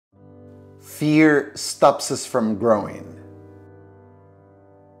Fear stops us from growing.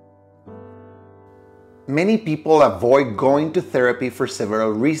 Many people avoid going to therapy for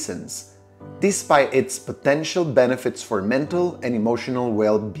several reasons, despite its potential benefits for mental and emotional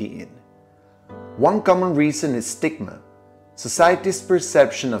well-being. One common reason is stigma. Society's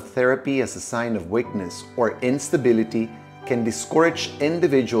perception of therapy as a sign of weakness or instability can discourage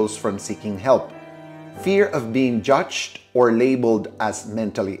individuals from seeking help. Fear of being judged or labeled as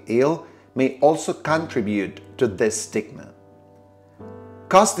mentally ill may also contribute to this stigma.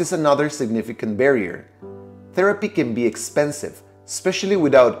 Cost is another significant barrier. Therapy can be expensive, especially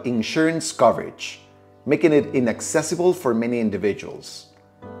without insurance coverage, making it inaccessible for many individuals.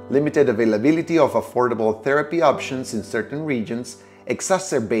 Limited availability of affordable therapy options in certain regions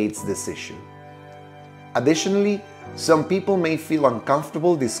exacerbates this issue. Additionally, some people may feel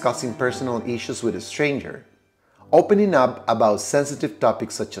uncomfortable discussing personal issues with a stranger. Opening up about sensitive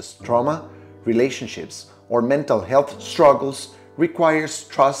topics such as trauma, relationships, or mental health struggles requires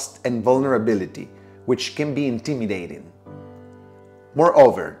trust and vulnerability, which can be intimidating.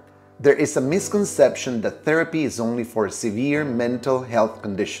 Moreover, there is a misconception that therapy is only for severe mental health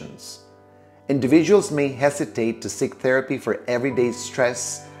conditions. Individuals may hesitate to seek therapy for everyday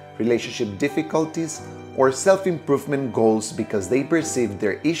stress, relationship difficulties, or self-improvement goals because they perceive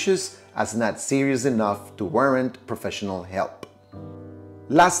their issues as not serious enough to warrant professional help.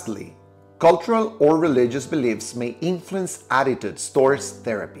 Lastly, cultural or religious beliefs may influence attitudes towards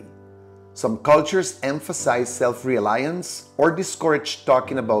therapy. Some cultures emphasize self-reliance or discourage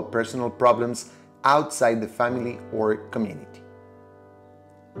talking about personal problems outside the family or community.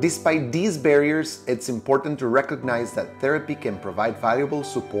 Despite these barriers, it's important to recognize that therapy can provide valuable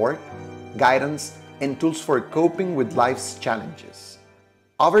support, guidance, and tools for coping with life's challenges.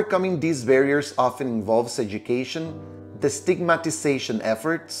 Overcoming these barriers often involves education, destigmatization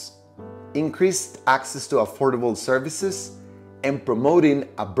efforts, increased access to affordable services, and promoting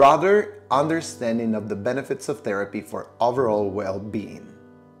a broader understanding of the benefits of therapy for overall well-being.